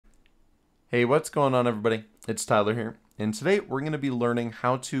Hey, what's going on, everybody? It's Tyler here, and today we're going to be learning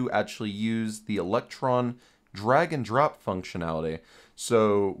how to actually use the Electron drag and drop functionality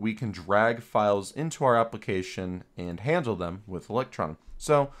so we can drag files into our application and handle them with Electron.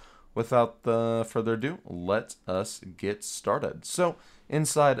 So without further ado, let us get started. So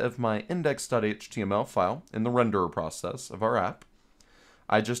inside of my index.html file in the renderer process of our app,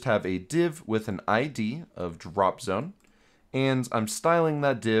 I just have a div with an ID of drop zone. And I'm styling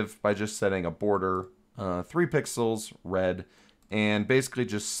that div by just setting a border 3 pixels red and basically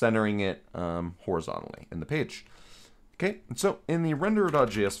just centering it horizontally in the page. Okay, so in the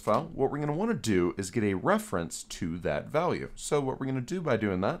renderer.js file, what we're going to want to do is get a reference to that value. So what we're going to do by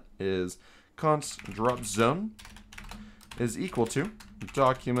doing that is const drop zone is equal to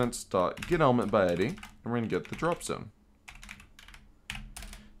documents.getElementById, and we're going to get the drop zone.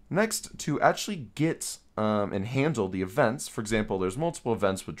 Next, to actually get and handle the events, for example, there's multiple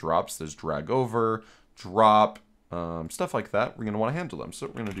events with drops. There's drag over, drop, stuff like that. We're going to want to handle them. So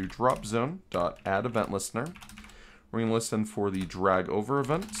we're going to do drop zone.add event listener. We're going to listen for the drag over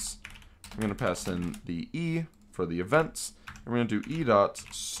events. We're going to pass in the E for the events. And we're going to do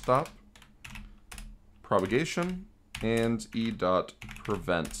E.stop propagation and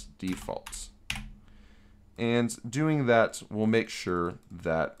E.prevent defaults. And doing that will make sure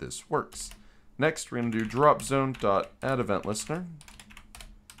that this works. Next, we're going to do drop zone.add event listener. And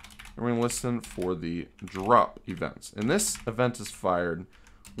we're going to listen for the drop events. And this event is fired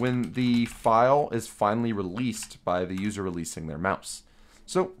when the file is finally released by the user releasing their mouse.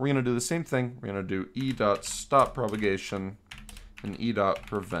 So we're going to do the same thing. We're going to do E.stop propagation and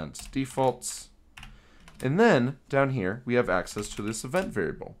E.prevent defaults. And then down here, we have access to this event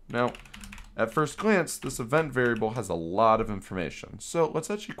variable. Now, at first glance, this event variable has a lot of information. So let's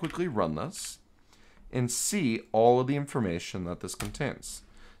actually quickly run this and see all of the information that this contains.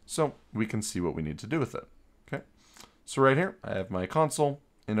 So we can see what we need to do with it. Okay. So right here, I have my console,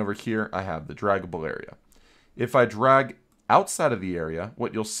 and over here, I have the draggable area. If I drag outside of the area,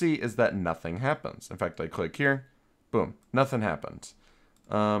 what you'll see is that nothing happens. In fact, I click here, boom, nothing happens.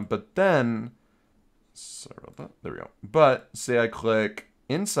 But then, sorry about that, there we go. But say I click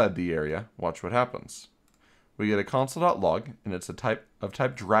inside the area, watch what happens. We get a console.log, and it's a type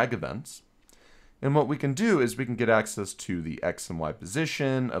drag events. And what we can do is we can get access to the X and Y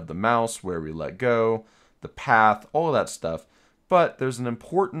position of the mouse, where we let go, the path, all of that stuff. But there's an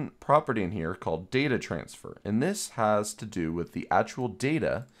important property in here called data transfer. And this has to do with the actual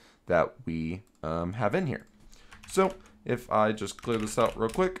data that we have in here. So if I just clear this out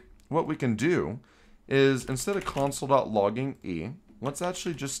real quick, what we can do is instead of console.logging E, let's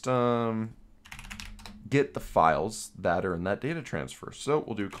actually just get the files that are in that data transfer. So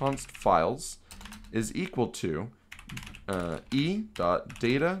we'll do const files is equal to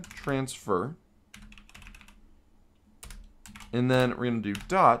e.data transfer, and then we're going to do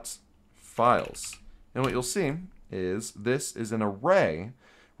dot files. And what you'll see is this is an array,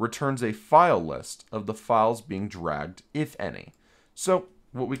 returns a file list of the files being dragged, if any. So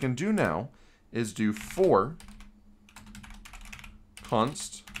what we can do now is do for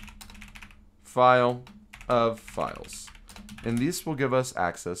const file of files. And this will give us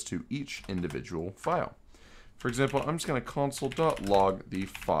access to each individual file. For example, I'm just going to console.log the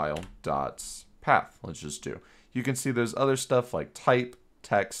file.path. Let's just do. You can see there's other stuff like type,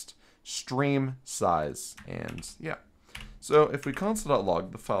 text, stream, size, and yeah. So if we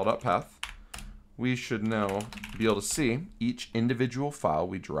console.log the file.path, we should now be able to see each individual file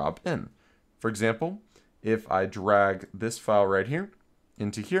we drop in. For example, if I drag this file right here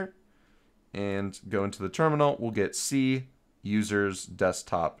into here and go into the terminal, we'll get C, users,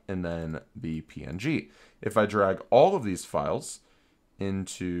 desktop, and then the PNG. If I drag all of these files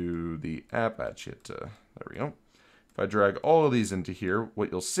into the app, there we go. If I drag all of these into here,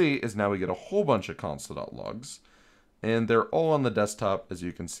 what you'll see is now we get a whole bunch of console.logs, and they're all on the desktop, as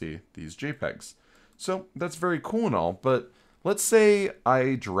you can see, these JPEGs. So that's very cool and all, but let's say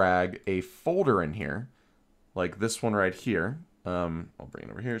I drag a folder in here, like this one right here. I'll bring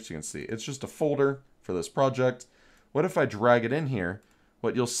it over here so you can see. It's just a folder for this project. What if I drag it in here?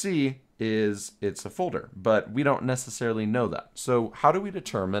 What you'll see is it's a folder, but we don't necessarily know that. So how do we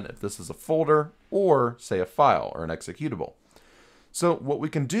determine if this is a folder or, say, a file or an executable? So what we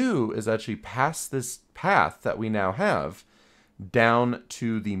can do is actually pass this path that we now have down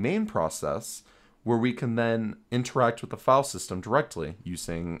to the main process, where we can then interact with the file system directly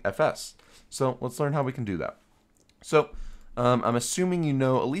using FS. So let's learn how we can do that. So I'm assuming you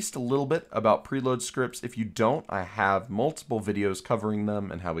know at least a little bit about preload scripts. If you don't, I have multiple videos covering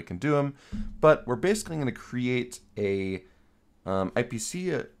them and how we can do them. But we're basically going to create a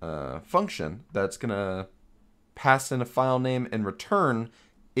IPC function that's going to pass in a file name and return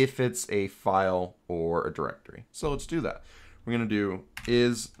if it's a file or a directory. So let's do that. We're going to do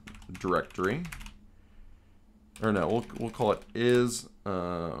is directory, or no, we'll call it is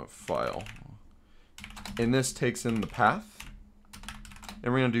file. And this takes in the path.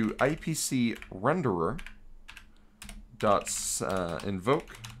 And we're going to do IPC renderer dot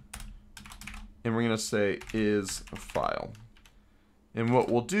invoke, and we're going to say is file. And what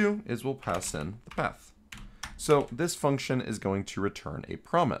we'll do is we'll pass in the path. So this function is going to return a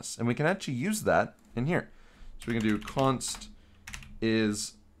promise, and we can actually use that in here. So we can do const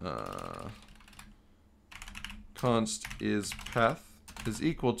is path is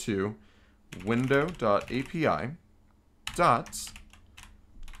equal to window.api dot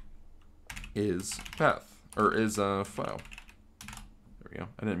is path, or is file. There we go.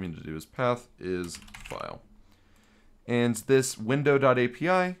 I didn't mean to do is path, is file. And this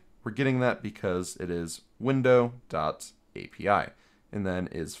window.api, we're getting that because it is window.api. And then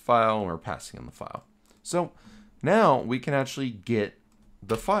is file, and we're passing in the file. So now we can actually get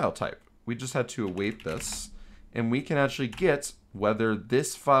the file type. We just had to await this, and we can actually get whether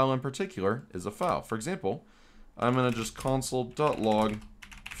this file in particular is a file. For example, I'm going to just console.log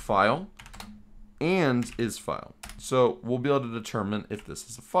file and is file. So we'll be able to determine if this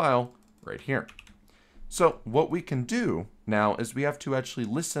is a file right here. So what we can do now is we have to actually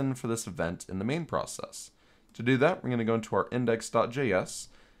listen for this event in the main process. To do that, we're going to go into our index.js.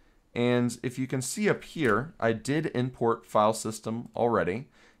 And if you can see up here, I did import filesystem already,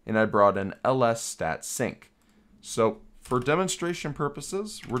 and I brought in ls.stat.sync. So for demonstration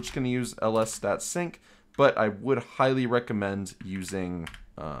purposes, we're just going to use ls.stat.sync, but I would highly recommend using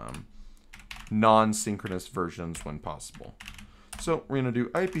non-synchronous versions when possible. So we're going to do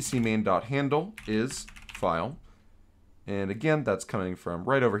IPC main.handle is file. And again, that's coming from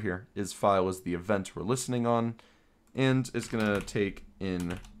right over here. Is file is the event we're listening on. And it's going to take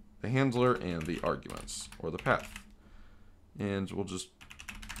in the handler and the arguments, or the path. And we'll just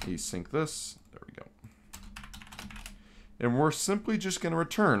async this. There we go. And we're simply just going to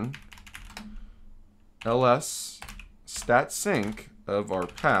return ls stat sync of our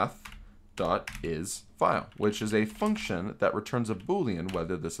path dot is file, which is a function that returns a Boolean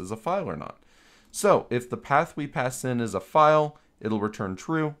whether this is a file or not. So if the path we pass in is a file, it'll return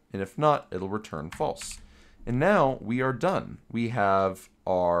true, and if not, it'll return false. And now we are done. We have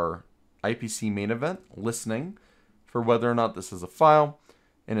our IPC main event listening for whether or not this is a file,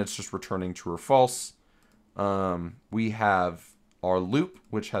 and it's just returning true or false. We have our loop,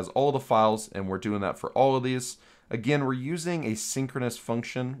 which has all the files, and we're doing that for all of these. Again, we're using a synchronous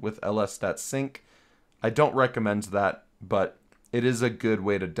function with ls.sync. I don't recommend that, but it is a good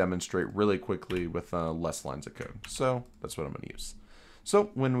way to demonstrate really quickly with less lines of code. So that's what I'm going to use.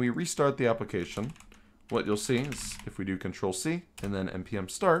 So when we restart the application, what you'll see is if we do Control-C and then npm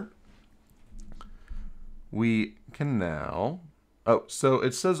start, we can now... Oh, so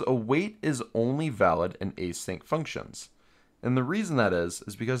it says await is only valid in async functions. And the reason that is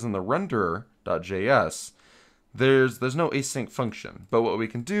because in the renderer.js, there's no async function. But what we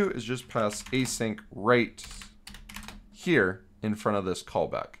can do is just pass async right here in front of this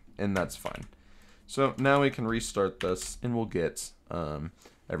callback, and that's fine. So now we can restart this, and we'll get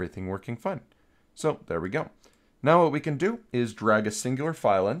everything working fine. So there we go. Now what we can do is drag a singular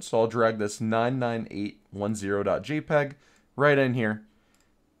file in. So I'll drag this 99810.jpg right in here,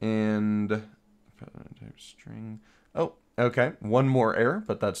 and string. Oh, okay, one more error,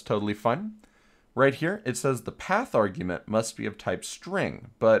 but that's totally fine. Right here, it says the path argument must be of type string,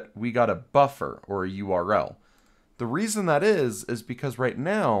 but we got a buffer or a URL. The reason that is because right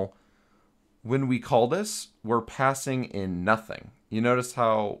now, when we call this, we're passing in nothing. You notice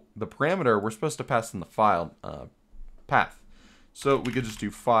how the parameter, we're supposed to pass in the file path. So we could just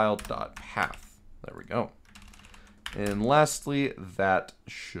do file.path. There we go. And lastly, that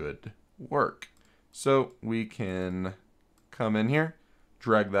should work. So we can come in here,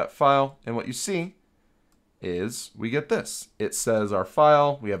 drag that file, and what you see is we get this. It says our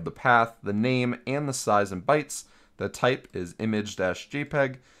file, we have the path, the name, and the size in bytes. The type is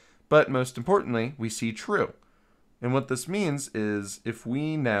image-jpeg, but most importantly, we see true. And what this means is if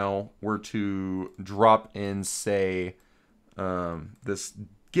we now were to drop in, say, this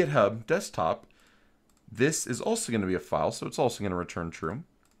GitHub desktop, this is also going to be a file, so it's also going to return true.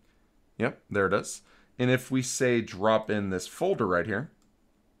 Yep, there it is. And if we say drop in this folder right here,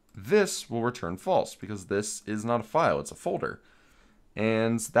 this will return false because this is not a file, it's a folder.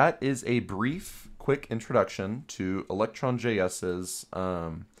 And that is a brief, quick introduction to Electron.js's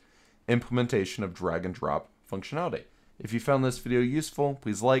implementation of drag and drop functionality. If you found this video useful,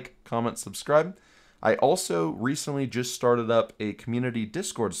 please like, comment, subscribe. I also recently just started up a community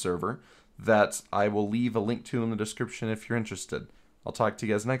Discord server that I will leave a link to in the description if you're interested. I'll talk to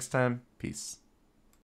you guys next time. Peace.